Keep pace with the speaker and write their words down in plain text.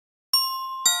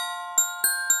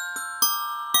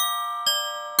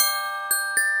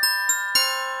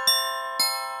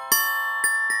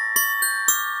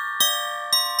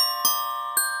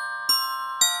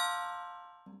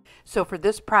So for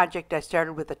this project, I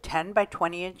started with a 10 by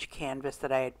 20 inch canvas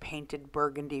that I had painted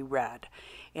burgundy red.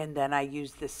 And then I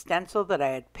used this stencil that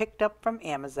I had picked up from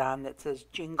Amazon that says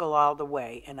Jingle all the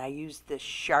way. And I used this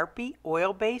Sharpie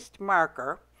oil-based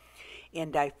marker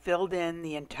and I filled in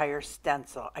the entire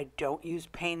stencil. I don't use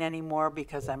paint anymore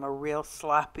because I'm a real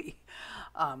sloppy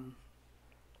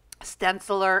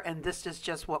stenciler, and this is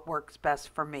just what works best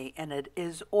for me. And it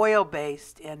is oil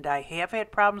based, and I have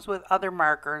had problems with other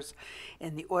markers,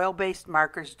 and the oil based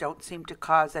markers don't seem to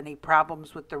cause any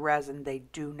problems with the resin. They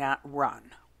do not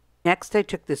run. Next, I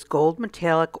took this gold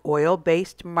metallic oil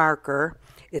based marker.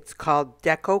 It's called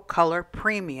Deco Color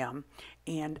Premium,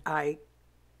 and I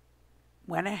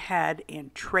went ahead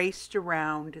and traced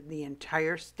around the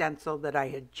entire stencil that I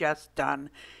had just done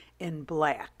in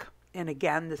black. And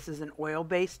again, this is an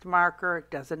oil-based marker.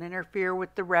 It doesn't interfere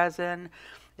with the resin.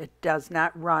 It does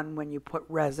not run when you put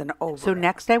resin over it. So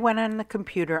next I went on the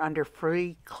computer under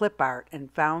free clip art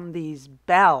and found these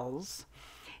bells.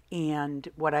 And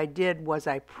what I did was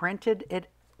I printed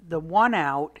the one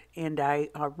out, and I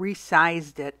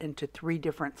resized it into 3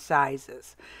 different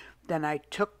sizes. Then I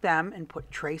took them and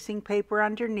put tracing paper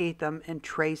underneath them and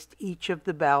traced each of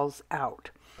the bells out.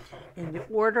 In the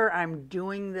order I'm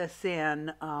doing this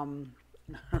in,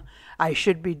 I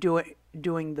should be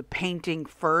doing the painting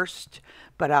first,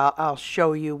 but I'll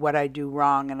show you what I do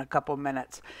wrong in a couple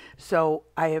minutes. So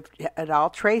I have it all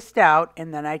traced out,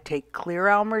 and then I take clear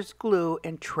Elmer's glue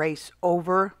and trace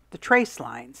over the trace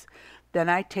lines. Then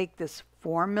I take this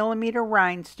 4mm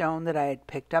rhinestone that I had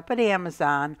picked up at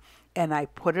Amazon, and I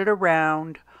put it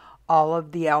around all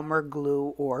of the Elmer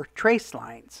glue or trace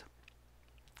lines.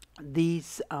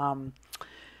 These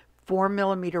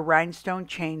 4mm rhinestone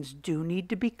chains do need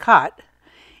to be cut,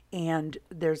 and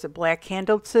there's a black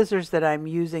handled scissors that I'm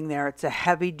using there. It's a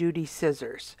heavy duty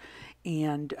scissors,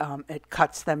 and it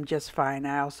cuts them just fine.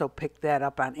 I also picked that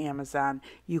up on Amazon.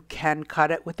 You can cut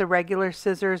it with the regular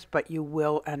scissors, but you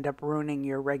will end up ruining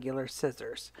your regular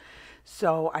scissors.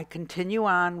 So I continue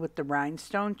on with the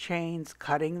rhinestone chains,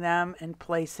 cutting them and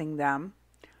placing them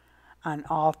on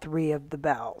all 3 of the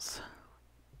bells.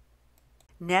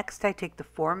 Next, I take the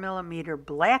 4mm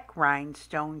black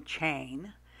rhinestone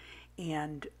chain,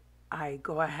 and I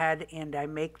go ahead and I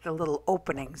make the little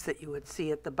openings that you would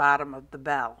see at the bottom of the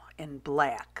bell in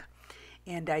black.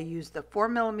 And I use the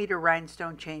 4mm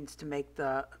rhinestone chains to make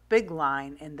the big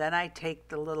line, and then I take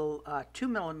the little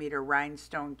 2mm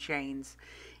rhinestone chains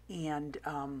and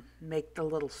make the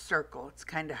little circle. It's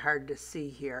kind of hard to see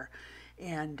here.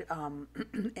 And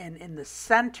in the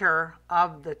center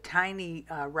of the tiny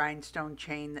rhinestone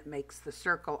chain that makes the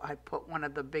circle, I put one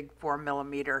of the big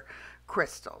 4mm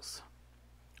crystals.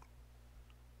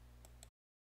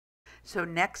 So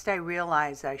next I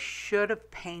realized I should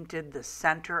have painted the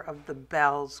center of the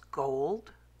bells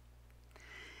gold.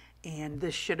 And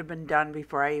this should have been done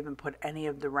before I even put any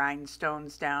of the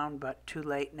rhinestones down, but too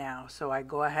late now. So I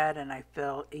go ahead and I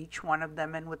fill each one of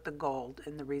them in with the gold.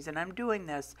 And the reason I'm doing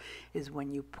this is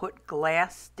when you put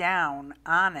glass down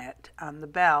on it, on the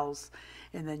bells,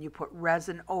 and then you put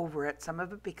resin over it, some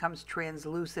of it becomes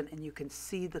translucent and you can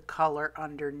see the color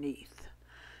underneath.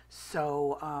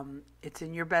 So it's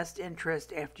in your best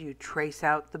interest after you trace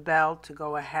out the bell to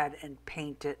go ahead and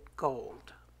paint it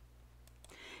gold.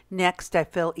 Next, I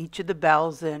fill each of the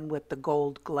bells in with the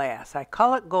gold glass. I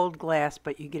call it gold glass,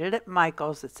 but you get it at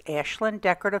Michael's. It's Ashland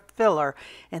Decorative Filler,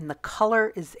 and the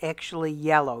color is actually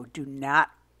yellow. Do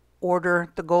not order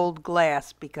the gold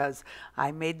glass because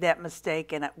I made that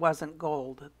mistake and it wasn't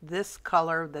gold. This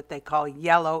color that they call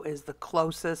yellow is the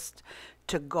closest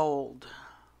to gold.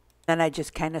 Then I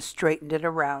just kind of straightened it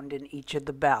around in each of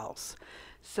the bells.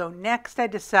 So next I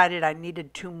decided I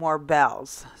needed 2 more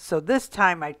bells. So this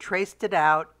time I traced it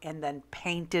out and then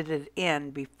painted it in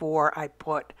before I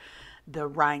put the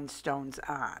rhinestones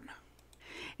on.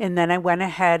 And then I went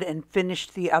ahead and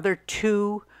finished the other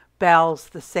 2 bells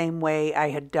the same way I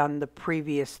had done the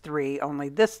previous 3, only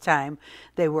this time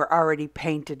they were already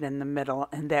painted in the middle,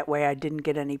 and that way I didn't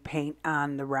get any paint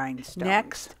on the rhinestones.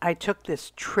 Next, I took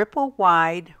this triple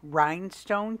wide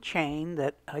rhinestone chain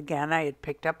that again I had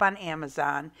picked up on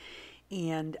Amazon,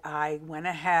 and I went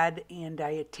ahead and I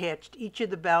attached each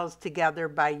of the bells together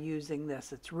by using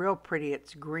this. It's real pretty.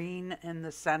 It's green in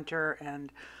the center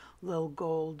and little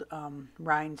gold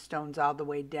rhinestones all the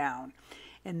way down.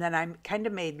 And then I kind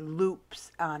of made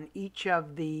loops on each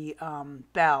of the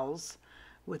bells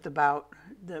with about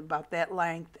that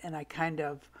length, and I kind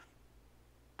of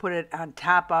put it on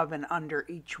top of and under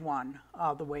each one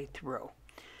all the way through.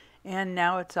 And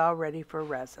now it's all ready for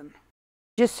resin.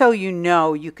 Just so you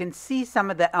know, you can see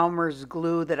some of the Elmer's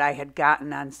glue that I had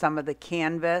gotten on some of the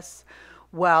canvas.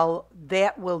 Well,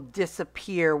 that will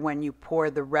disappear when you pour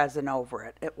the resin over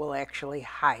it. It will actually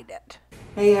hide it.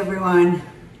 Hey everyone,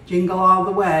 jingle all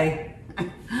the way.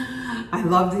 I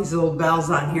love these little bells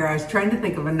on here. I was trying to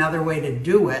think of another way to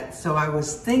do it. So I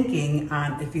was thinking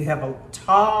on if you have a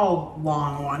tall,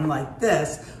 long one like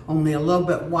this, only a little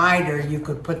bit wider, you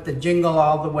could put the jingle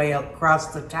all the way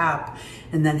across the top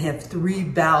and then have 3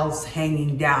 bells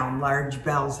hanging down, large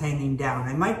bells hanging down.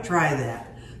 I might try that.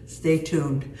 Stay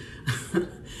tuned.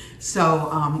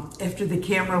 So after the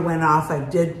camera went off, I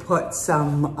did put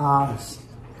some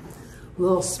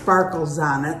little sparkles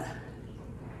on it.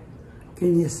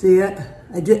 Can you see it?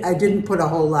 I didn't put a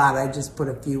whole lot. I just put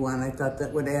a few on. I thought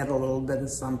that would add a little bit of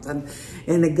something.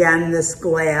 And again, this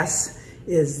glass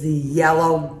is the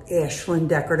yellow Ashland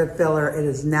decorative filler. It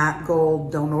is not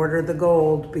gold. Don't order the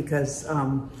gold because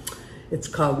it's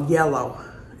called yellow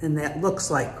and that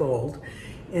looks like gold.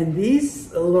 And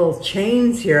these little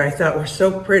chains here I thought were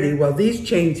so pretty. Well, these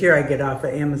chains here I get off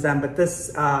of Amazon, but this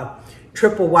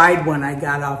triple wide one I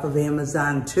got off of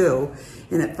Amazon too.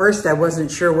 And at first I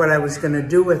wasn't sure what I was gonna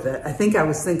do with it. I think I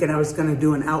was thinking I was gonna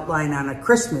do an outline on a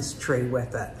Christmas tree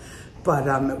with it. But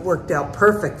it worked out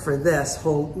perfect for this,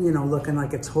 looking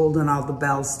like it's holding all the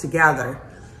bells together.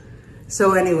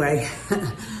 So anyway,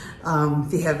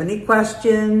 if you have any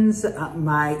questions,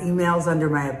 my email's under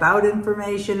my about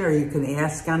information, or you can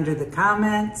ask under the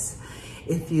comments.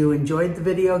 If you enjoyed the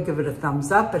video, give it a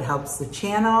thumbs up. It helps the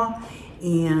channel.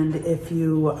 And if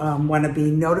you want to be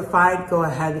notified, go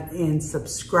ahead and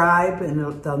subscribe,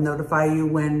 and they'll notify you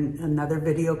when another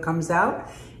video comes out.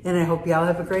 And I hope y'all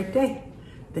have a great day.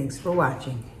 Thanks for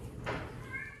watching.